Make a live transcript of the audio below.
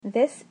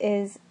This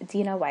is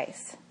Dina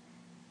Weiss,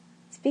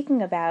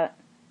 speaking about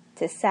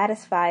to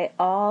satisfy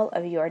all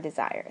of your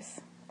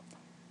desires.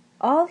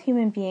 All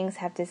human beings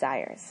have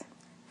desires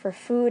for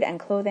food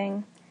and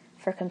clothing,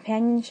 for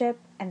companionship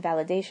and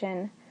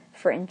validation,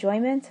 for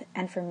enjoyment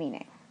and for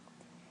meaning.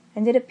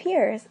 And it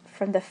appears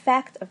from the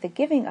fact of the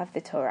giving of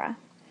the Torah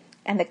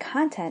and the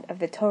content of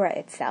the Torah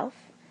itself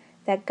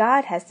that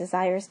God has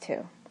desires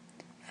too,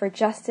 for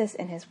justice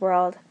in His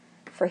world,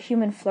 for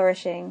human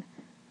flourishing,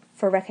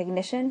 for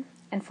recognition,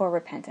 and for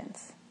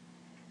repentance.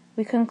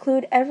 We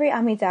conclude every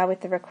Amidah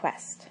with the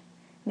request,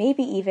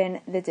 maybe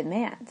even the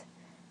demand,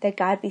 that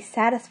God be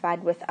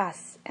satisfied with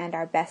us and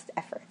our best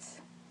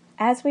efforts.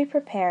 As we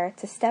prepare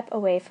to step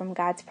away from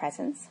God's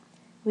presence,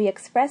 we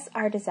express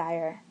our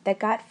desire that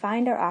God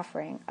find our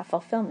offering a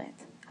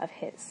fulfillment of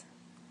His.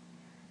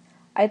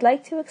 I'd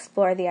like to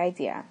explore the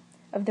idea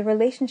of the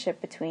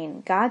relationship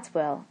between God's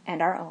will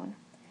and our own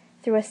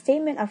through a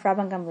statement of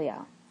Rabban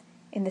Gamliel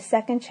in the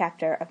second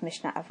chapter of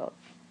Mishnah Avot.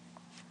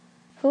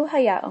 Hu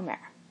haya omer,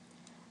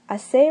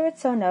 aseh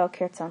ritzono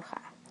kirtzoncha,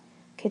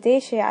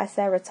 kedei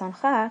she'aseh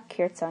ritzoncha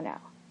kirtzono.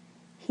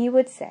 He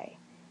would say,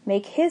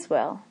 make His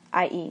will,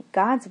 i.e.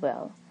 God's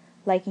will,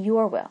 like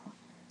your will,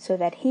 so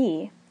that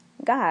He,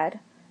 God,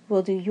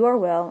 will do your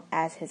will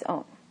as His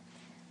own.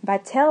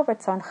 Batel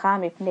ritzoncha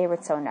mipnei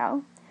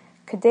ritzono,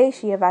 kedei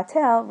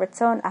she'yevatel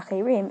ritzon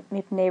achirim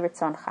mipnei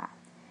ritzoncha.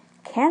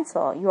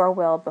 Cancel your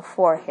will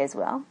before His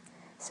will,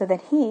 so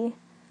that He,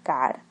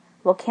 God,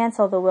 will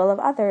cancel the will of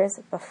others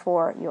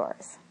before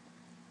yours.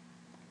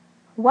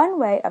 One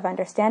way of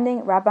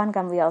understanding Rabban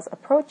Gamliel's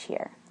approach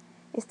here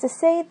is to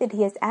say that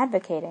he is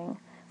advocating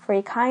for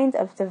a kind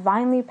of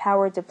divinely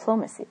powered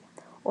diplomacy,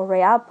 or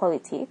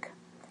realpolitik,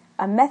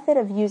 a method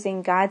of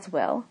using God's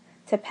will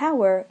to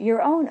power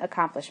your own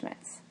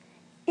accomplishments.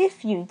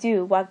 If you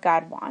do what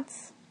God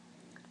wants,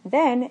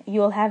 then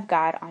you'll have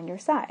God on your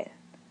side,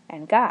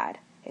 and God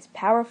is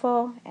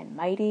powerful and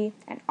mighty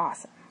and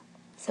awesome.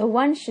 So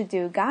one should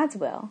do God's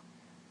will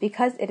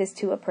because it is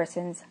to a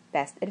person's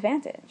best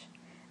advantage.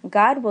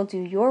 God will do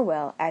your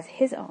will as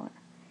His own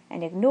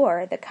and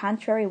ignore the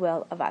contrary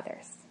will of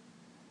others.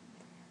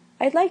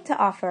 I'd like to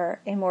offer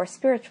a more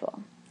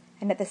spiritual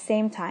and at the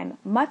same time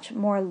much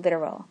more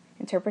literal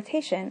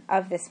interpretation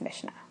of this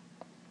Mishnah.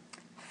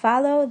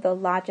 Follow the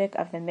logic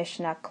of the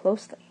Mishnah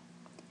closely.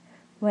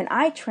 When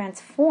I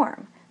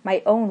transform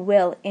my own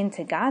will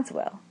into God's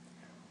will,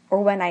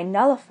 or when I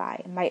nullify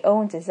my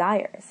own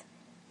desires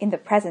in the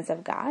presence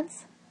of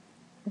God's,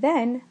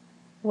 then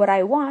what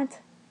I want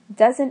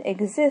doesn't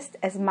exist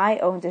as my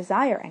own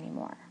desire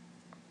anymore.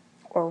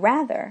 Or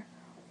rather,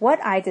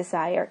 what I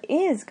desire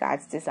is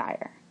God's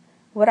desire.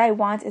 What I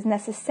want is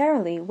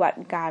necessarily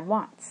what God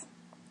wants.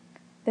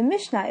 The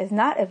Mishnah is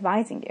not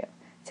advising you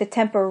to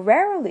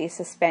temporarily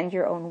suspend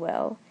your own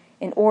will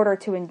in order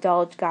to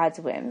indulge God's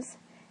whims,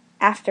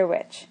 after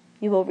which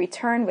you will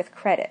return with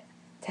credit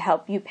to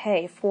help you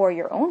pay for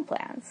your own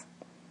plans.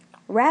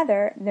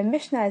 Rather, the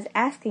Mishnah is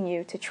asking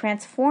you to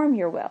transform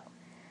your will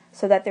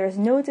so that there is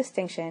no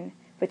distinction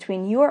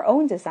between your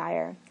own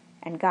desire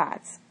and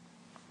God's.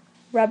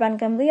 Rabban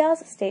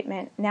Gamliel's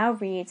statement now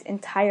reads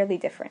entirely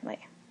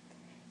differently.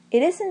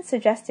 It isn't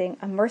suggesting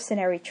a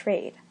mercenary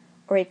trade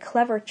or a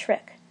clever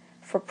trick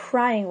for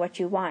prying what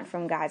you want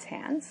from God's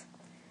hands.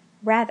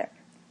 Rather,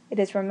 it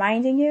is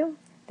reminding you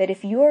that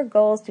if your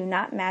goals do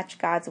not match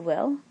God's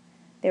will,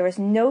 there is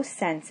no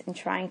sense in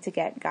trying to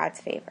get God's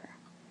favor.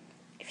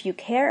 If you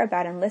care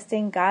about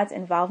enlisting God's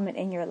involvement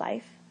in your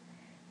life,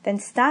 then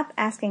stop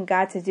asking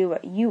God to do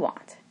what you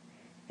want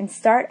and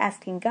start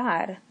asking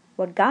God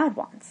what God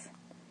wants.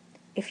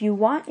 If you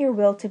want your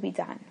will to be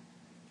done,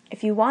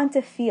 if you want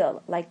to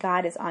feel like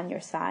God is on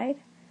your side,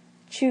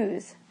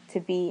 choose to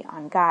be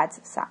on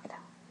God's side.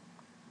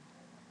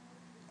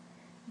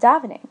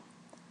 Davening,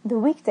 the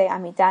weekday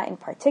Amidah in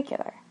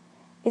particular,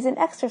 is an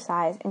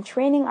exercise in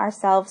training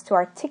ourselves to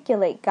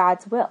articulate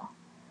God's will,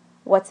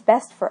 what's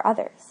best for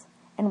others,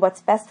 and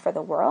what's best for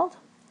the world,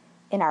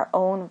 in our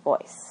own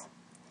voice.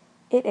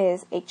 It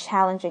is a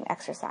challenging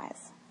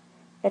exercise.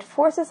 It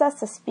forces us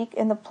to speak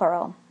in the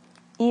plural,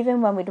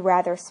 even when we'd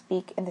rather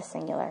speak in the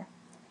singular.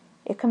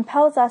 It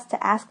compels us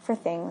to ask for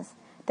things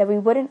that we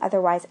wouldn't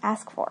otherwise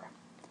ask for,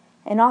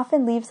 and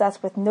often leaves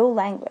us with no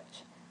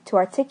language to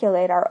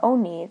articulate our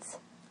own needs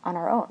on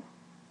our own.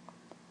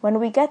 When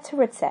we get to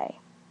Ritzeh,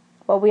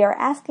 what we are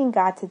asking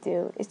God to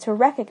do is to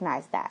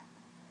recognize that,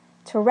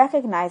 to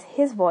recognize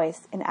His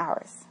voice in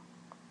ours.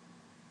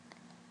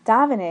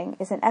 Davening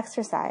is an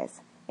exercise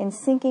in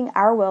syncing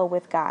our will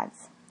with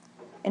God's,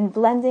 in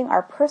blending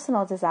our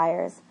personal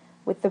desires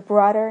with the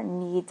broader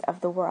needs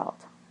of the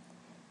world.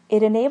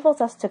 It enables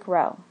us to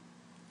grow,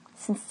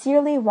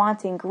 sincerely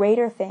wanting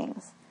greater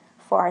things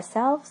for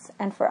ourselves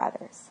and for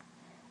others,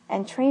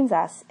 and trains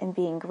us in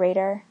being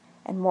greater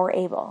and more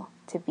able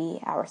to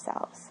be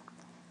ourselves.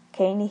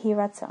 Kei nihi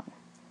ratzon,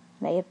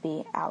 may it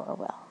be our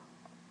will.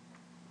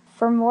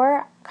 For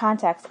more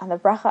context on the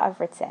bracha of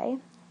Ritzeh,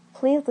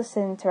 please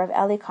listen to Rav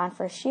Eli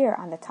Confer's shir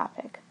on the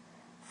topic.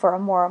 For a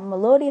more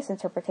melodious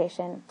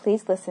interpretation,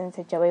 please listen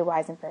to Joey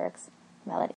Weisenberg's Melody.